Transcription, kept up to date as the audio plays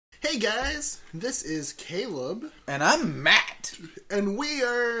Hey guys, this is Caleb. And I'm Matt. And we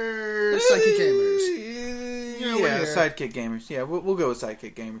are SideKick Gamers. Yeah, SideKick Gamers. Yeah, we'll go with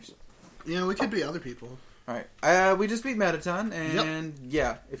SideKick Gamers. Yeah, we could be other people. Alright, we just beat Metaton, and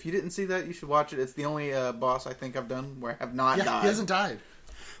yeah, if you didn't see that, you should watch it. It's the only boss I think I've done where I have not died. He hasn't died.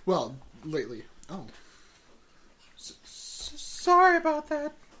 Well, lately. Oh. Sorry about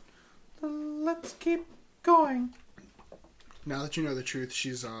that. Let's keep going. Now that you know the truth,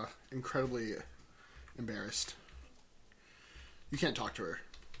 she's incredibly embarrassed. You can't talk to her.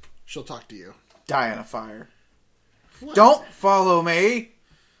 She'll talk to you. Die in a fire. What? Don't follow me!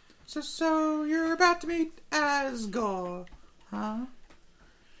 So you're about to meet Asgore, huh?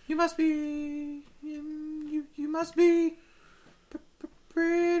 You must be... You must be...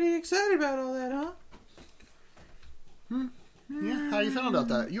 pretty excited about all that, huh? Yeah, how you feeling about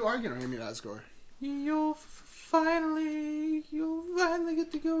that? You are going to meet Asgore. You'll finally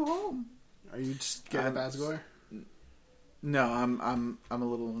get to go home. Are you just scared of Asgore? No, I'm a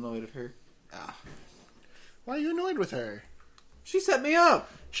little annoyed at her. Why are you annoyed with her? She set me up.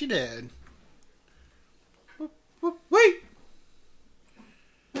 She did. Wait.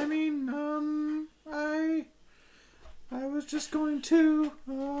 I mean, I was just going to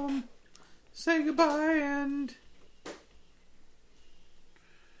say goodbye, and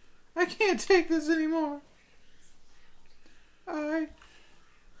I can't take this anymore. I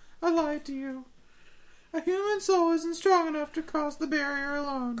lied to you. A human soul isn't strong enough to cross the barrier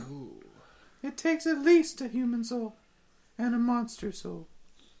alone. Ooh. It takes at least a human soul and a monster soul.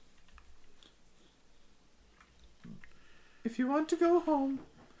 If you want to go home,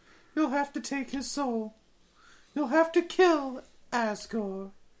 you'll have to take his soul. You'll have to kill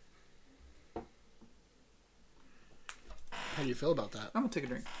Asgore. How do you feel about that? I'm gonna take a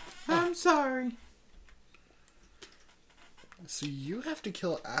drink. I'm sorry. So you have to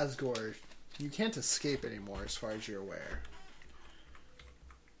kill Asgore. You can't escape anymore as far as you're aware.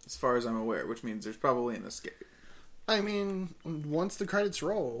 As far as I'm aware, which means there's probably an escape. I mean, once the credits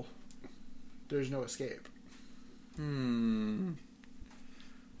roll, there's no escape.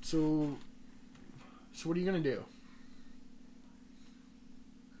 So what are you going to do?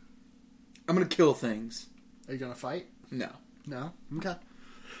 I'm gonna kill things. Are you going to fight? No. No? Okay.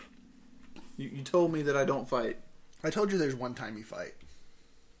 You told me that I don't fight. I told you there's one time you fight.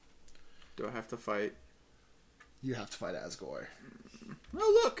 Do I have to fight? You have to fight Asgore.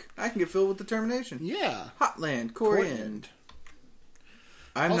 Oh, look! I can get filled with determination. Yeah. Hotland, Coriand.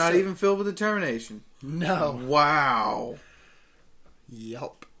 I'm Also, not even filled with determination. No. Wow.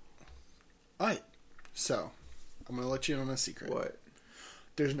 Yup. Alright. So, I'm going to let you in on a secret. What?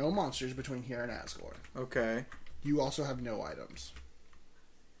 There's no monsters between here and Asgore. Okay. You also have no items.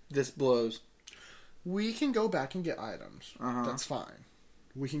 This blows. We can go back and get items. That's fine.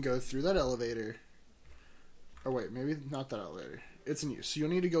 We can go through that elevator. Or wait, maybe not that elevator. It's in use. So you'll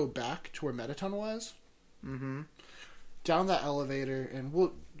need to go back to where Metaton was. Down that elevator, and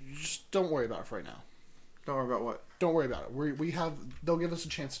we'll just don't worry about it for right now. Don't worry about what? Don't worry about it. They'll give us a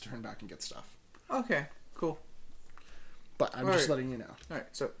chance to turn back and get stuff. Okay, cool. But I'm just letting you know. Alright,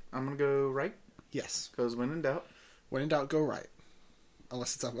 so I'm gonna go right. Yes. Because when in doubt. When in doubt, go right.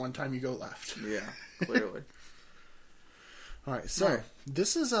 Unless it's that one time you go left. Yeah, clearly. Alright, so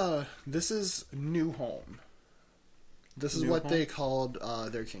this is New Home. This is what they called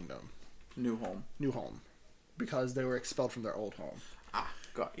their kingdom. New home. New Home. Because they were expelled from their old home.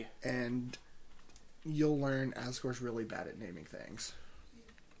 Got you. And you'll learn Asgore's really bad at naming things.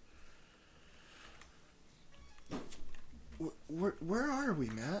 Where are we,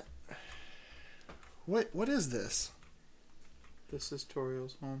 Matt? What is this? This is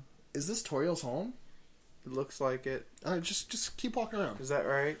Toriel's home. Is this Toriel's home? It looks like it. Just keep walking around. Is that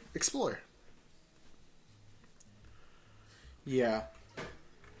right? Explore. Yeah.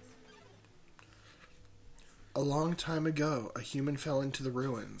 A long time ago, a human fell into the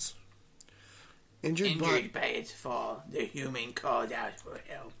ruins. Injured by its fall, the human called out for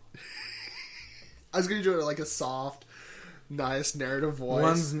help. I was going to do it like a soft, nice narrative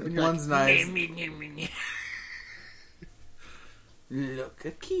voice. One's nice. Look,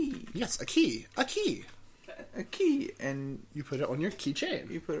 a key. Yes, a key. A key. A key, and you put it on your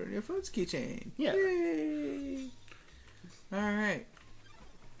keychain. You put it on your phone's keychain. Yeah. Yay. All right.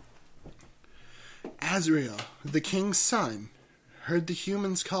 Azrael, the king's son, heard the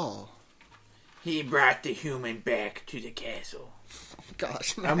humans call. He brought the human back to the castle.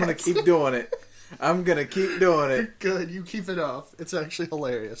 Gosh, I'm gonna keep doing it. I'm gonna keep doing it. Good, you keep it up. It's actually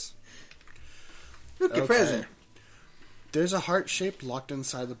hilarious. Look, your present. There's a heart shape locked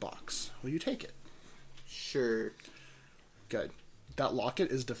inside the box. Will you take it? Sure. Good. That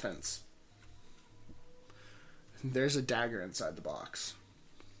locket is defense. There's a dagger inside the box.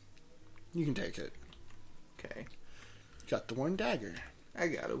 You can take it. Okay. Got the worn dagger. I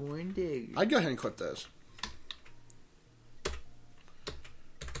got a worn dagger. I'd go ahead and equip those.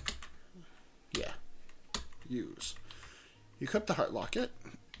 Yeah. Use. You equip the heart locket,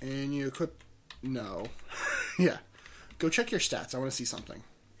 and you equip... No. Yeah. Go check your stats. I want to see something.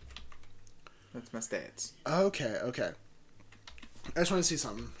 That's my stats. Okay. I just want to see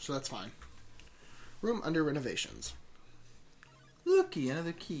something, so that's fine. Room under renovations. Looky,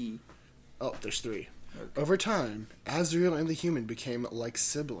 another key. Oh, there's 3. Okay. Over time, Azrael and the human became like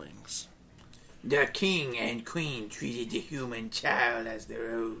siblings. The king and queen treated the human child as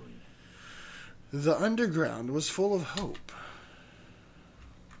their own. The underground was full of hope.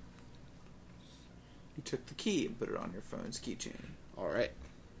 You took the key and put it on your phone's keychain. Alright,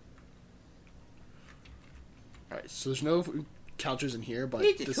 so there's no couches in here, but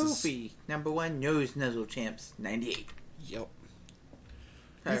Need the this trophy. is... Number 1, Nose Nuzzle Champs, 98. Yep.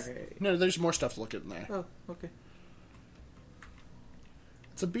 Alright. No, there's more stuff to look at in there. Oh, okay.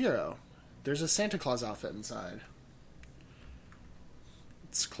 It's a bureau. There's a Santa Claus outfit inside.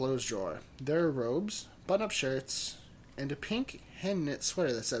 It's a clothes drawer. There are robes, button-up shirts, and a pink hand-knit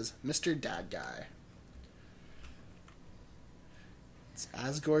sweater that says, Mr. Dad Guy. It's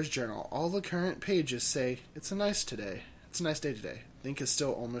Asgore's journal. All the current pages say, it's a nice day today. Ink is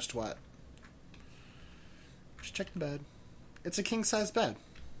still almost wet. Just check the bed. It's a king-size bed.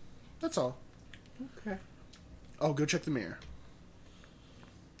 That's all. Okay. Oh, go check the mirror.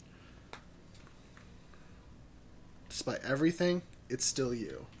 Despite everything, it's still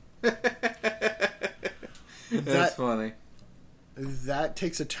you. That's funny. That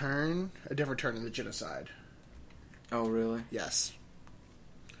takes a different turn in the genocide. Oh, really? Yes.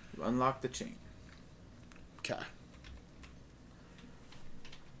 You unlock the chain. Okay.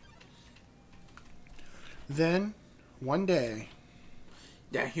 Then, one day...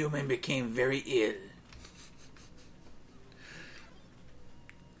 The human became very ill.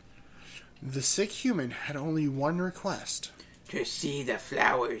 The sick human had only one request. To see the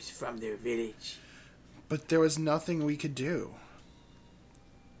flowers from their village. But there was nothing we could do.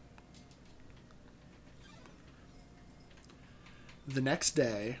 The next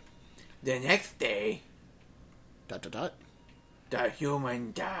day... The next day... The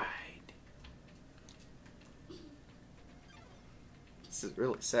human died. This is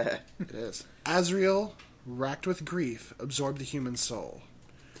really sad. It is. Azrael, racked with grief, absorbed the human soul.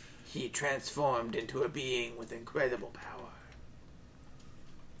 He transformed into a being with incredible power.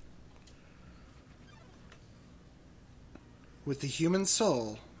 With the human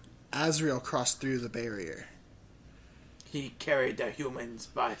soul, Azrael crossed through the barrier. He carried the human's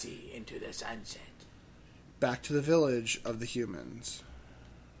body into the sunset. Back to the village of the humans.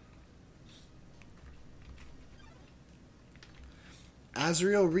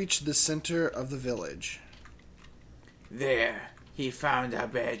 Azrael reached the center of the village. There, he found a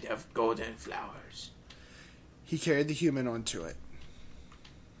bed of golden flowers. He carried the human onto it.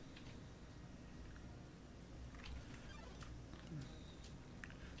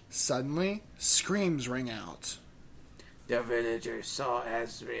 Suddenly, screams rang out. The villagers saw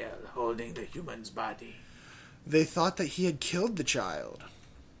Azrael holding the human's body. They thought that he had killed the child.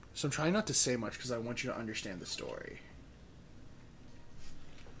 So I'm trying not to say much because I want you to understand the story.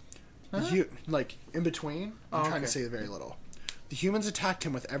 Huh? In between, I'm trying to say very little. The humans attacked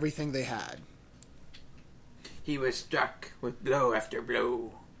him with everything they had. He was struck with blow after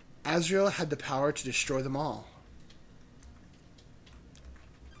blow. Azrael had the power to destroy them all.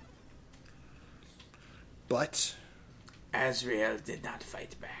 But Azrael did not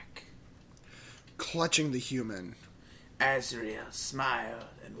fight back. Clutching the human, Azrael smiled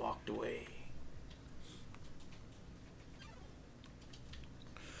and walked away.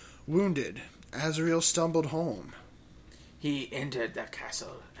 Wounded, Azrael stumbled home. He entered the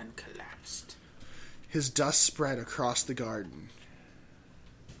castle and collapsed. His dust spread across the garden.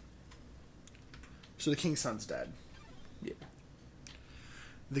 So the king's son's dead. Yeah.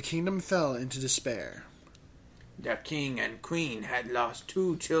 The kingdom fell into despair. The king and queen had lost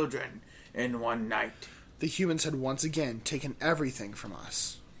 2 children in one night. The humans had once again taken everything from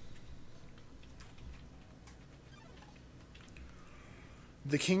us.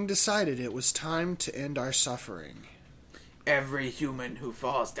 The king decided it was time to end our suffering. Every human who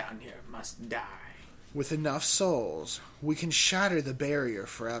falls down here must die. With enough souls, we can shatter the barrier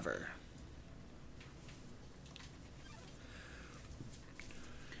forever.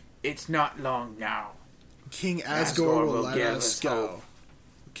 It's not long now. King Asgore will let give us us go. hope.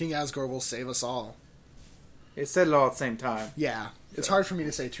 King Asgore will save us all. It said it all at the same time. Yeah. It's hard for me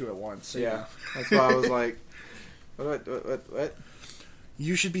to say two at once. So yeah. That's why I was like, what?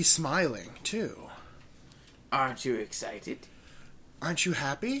 You should be smiling, too. Aren't you excited? Aren't you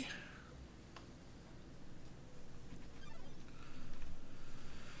happy?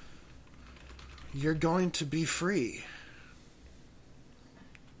 You're going to be free.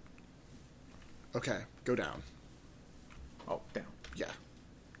 Okay, go down. Oh, down. Yeah.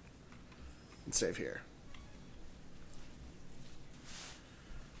 And save here.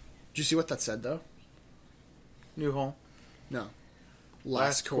 Did you see what that said, though? New hole? No.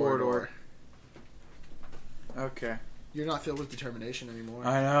 Last corridor. Okay. You're not filled with determination anymore.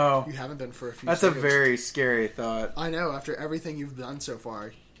 I know. You haven't been for a few That's seconds. a very scary thought. I know. After everything you've done so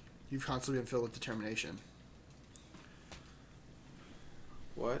far, you've constantly been filled with determination.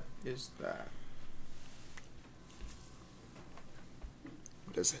 What is that?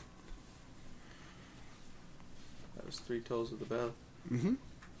 What is it? That was 3 tolls of the bell. Mm-hmm.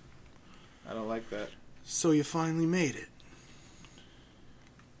 I don't like that. So you finally made it.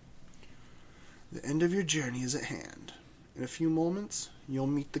 The end of your journey is at hand. In a few moments, you'll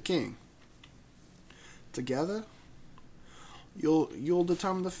meet the king. Together, you'll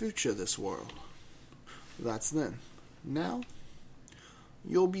determine the future of this world. That's then. Now,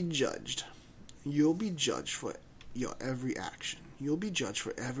 you'll be judged. You'll be judged for your every action. You'll be judged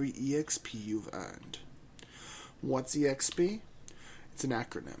for every EXP you've earned. What's EXP? It's an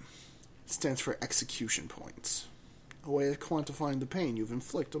acronym. It stands for execution points. A way of quantifying the pain you've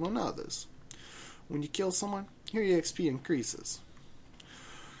inflicted on others. When you kill someone, your EXP increases.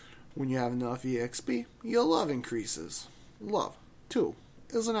 When you have enough EXP, your love increases. Love, too,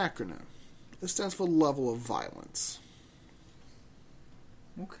 is an acronym. It stands for level of violence.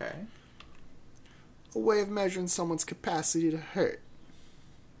 Okay. A way of measuring someone's capacity to hurt.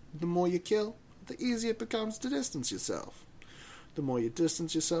 The more you kill, the easier it becomes to distance yourself. The more you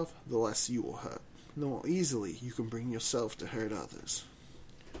distance yourself, the less you will hurt. The more easily you can bring yourself to hurt others.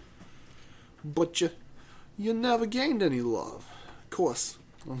 But you never gained any love. Of course,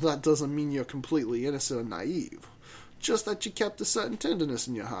 that doesn't mean you're completely innocent or naive. Just that you kept a certain tenderness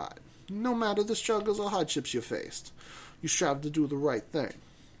in your heart. No matter the struggles or hardships you faced, you strived to do the right thing.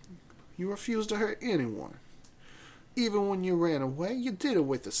 You refused to hurt anyone. Even when you ran away, you did it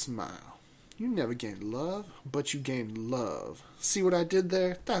with a smile. You never gained love, but you gained love. See what I did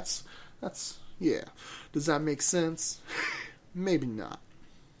there? That's, yeah. Does that make sense? Maybe not.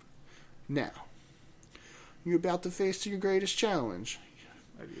 Now, you're about to face your greatest challenge.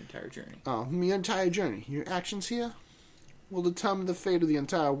 Of your entire journey. Your entire journey. Your actions here will determine the fate of the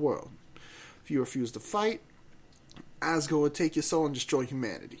entire world. If you refuse to fight, Asgore will take your soul and destroy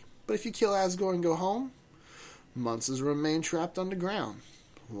humanity. But if you kill Asgore and go home, monsters remain trapped underground.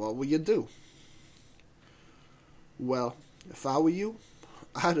 What will you do? Well, if I were you,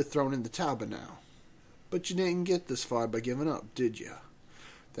 I'd have thrown in the towel by now. But you didn't get this far by giving up, did you?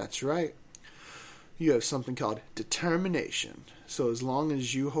 That's right. You have something called determination. So as long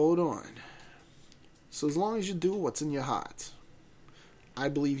as you hold on, so as long as you do what's in your heart, I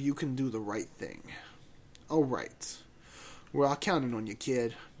believe you can do the right thing. All right. We're all counting on you,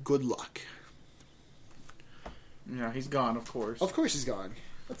 kid. Good luck. Yeah, he's gone, of course. Of course he's gone.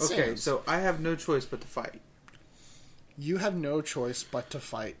 That's okay, Sans. so I have no choice but to fight. You have no choice but to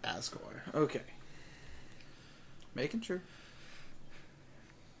fight Asgore. Okay. Making sure.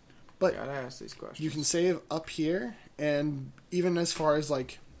 But gotta ask these questions. you can save up here, and even as far as,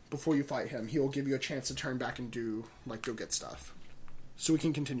 before you fight him, he'll give you a chance to turn back and do, go get stuff. So we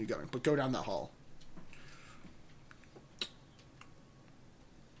can continue going, but go down that hall.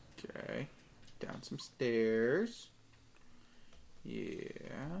 Okay. Down some stairs.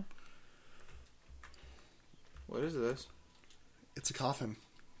 Yeah. What is this? It's a coffin.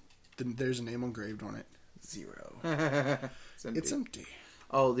 There's a name engraved on it. 0. It's empty. It's empty.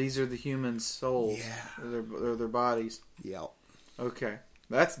 Oh, these are the human souls. Yeah. They're their bodies. Yep. Okay.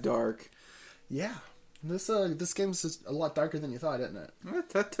 That's dark. Yeah. This game's a lot darker than you thought, isn't it?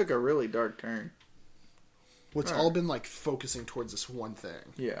 That took a really dark turn. Well, it's all been, focusing towards this one thing.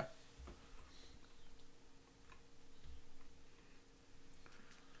 Yeah.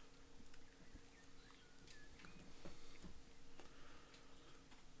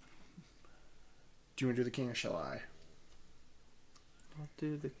 Do you want to do the king or shall I? I'll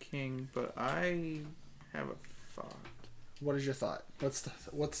do the king, but I have a thought. What is your thought?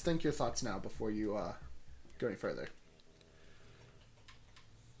 Let's think your thoughts now before you go any further.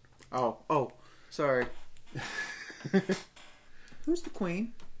 Oh, sorry. Who's the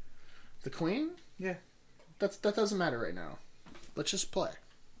queen? The queen? Yeah. That doesn't matter right now. Let's just play.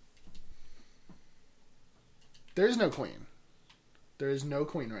 There is no queen. There is no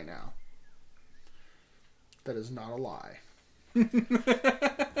queen right now. That is not a lie.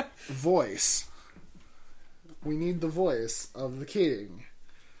 Voice. We need the voice of the king.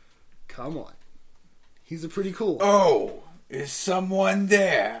 Come on. He's a pretty cool one. Oh, is someone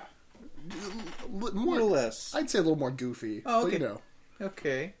there? More or less. I'd say a little more goofy. Oh, okay. But, you know.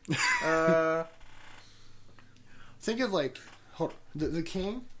 Okay. Think of like, hold on. The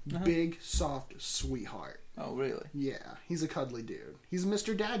king, big, soft, sweetheart. Oh, really? Yeah, he's a cuddly dude. He's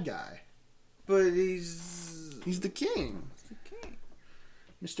Mr. Dad guy. But he's the king. the king.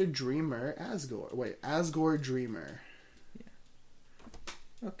 Mr. Dreamer Asgore. Wait, Asgore Dreamer.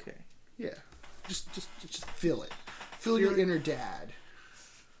 Yeah. Okay. Yeah. Just feel it. Feel your inner dad.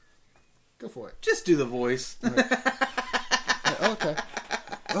 Go for it. Just do the voice. Okay.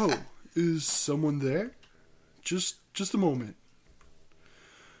 Oh, is someone there? Just a moment.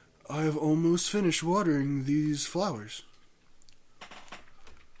 I have almost finished watering these flowers.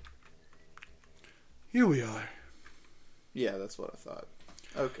 Here we are. Yeah, that's what I thought.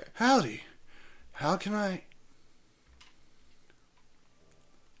 Okay. Howdy. How can I...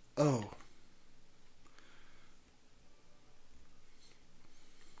 Oh.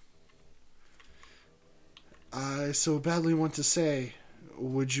 I so badly want to say,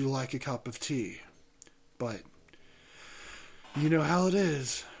 would you like a cup of tea? But, you know how it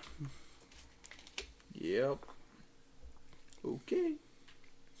is. Yep. Okay.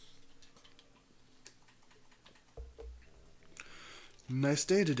 Nice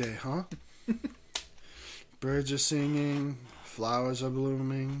day today, huh? Birds are singing, flowers are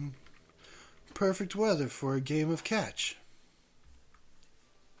blooming. Perfect weather for a game of catch.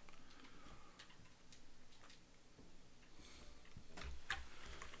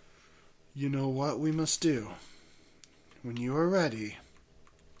 You know what we must do? When you are ready,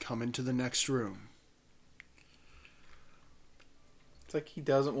 come into the next room. It's like he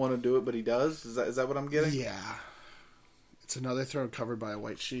doesn't want to do it, but he does. Is that what I'm getting? Yeah. It's another throne covered by a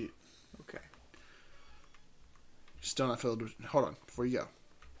white sheet. Okay. Still not filled with... Hold on, before you go.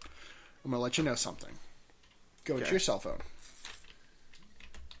 I'm going to let you know something. Go into your cell phone.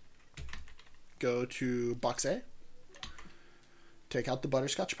 Go to box A. Take out the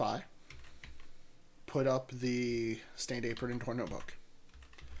butterscotch pie. Put up the stained apron into our notebook.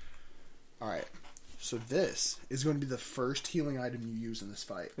 Alright. So this is going to be the first healing item you use in this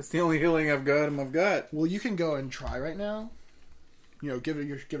fight. It's the only healing I've got. Well, you can go and try right now. You know, give it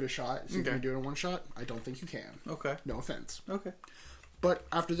a shot. See if you can do it in one shot. I don't think you can. Okay. No offense. Okay. But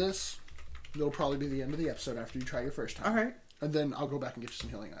after this, it'll probably be the end of the episode after you try your first time. Alright. And then I'll go back and get you some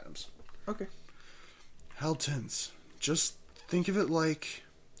healing items. Okay. How tense. Just think of it like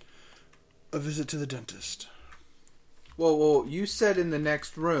a visit to the dentist. Whoa, you said in the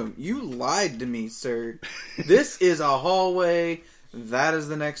next room. You lied to me, sir. This is a hallway. That is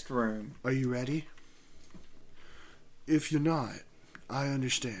the next room. Are you ready? If you're not, I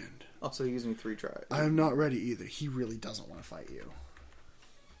understand. Also, he gives me 3 tries. I am not ready either. He really doesn't want to fight you.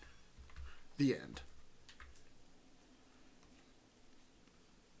 The end.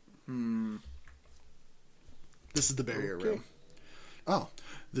 This is the barrier room. Oh,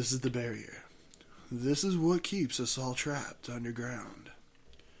 this is the barrier. This is what keeps us all trapped underground.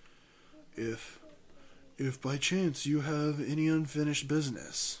 If by chance you have any unfinished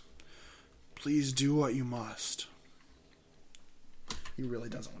business, please do what you must. He really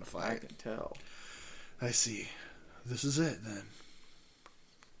doesn't want to fight. I can tell. I see. This is it, then.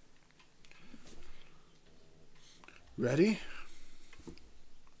 Ready?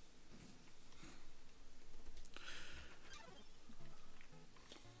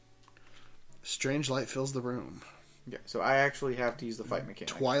 Strange light fills the room. Yeah, so I actually have to use the fight mechanic.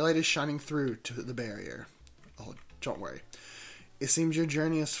 Twilight is shining through to the barrier. Oh, don't worry. It seems your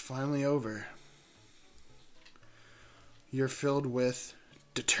journey is finally over. You're filled with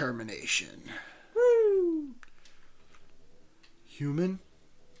determination. Woo! Human,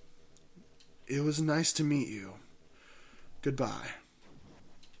 it was nice to meet you. Goodbye.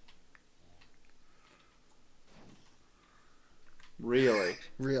 Really?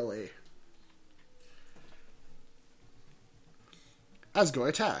 Really. Asgore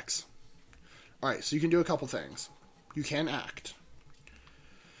attacks. Alright, so you can do a couple things. You can act.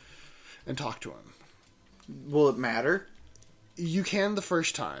 And talk to him. Will it matter? You can the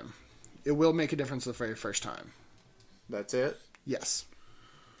first time. It will make a difference the very first time. That's it? Yes.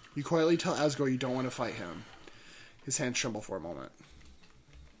 You quietly tell Asgore you don't want to fight him. His hands tremble for a moment.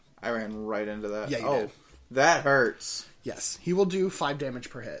 I ran right into that. Yeah, you did. That hurts. Yes. He will do 5 damage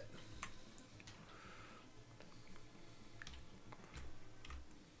per hit.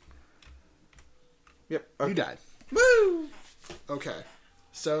 Yep. Okay. You died. Woo! Okay.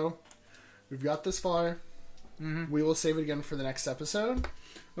 So, we've got this far. Mm-hmm. We will save it again for the next episode.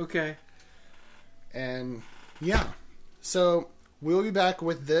 Okay. And, yeah. So, we'll be back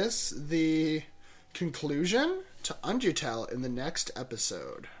with the conclusion to Undertale in the next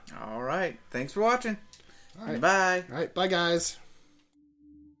episode. All right. Thanks for watching. All right. Bye. All right. Bye, guys.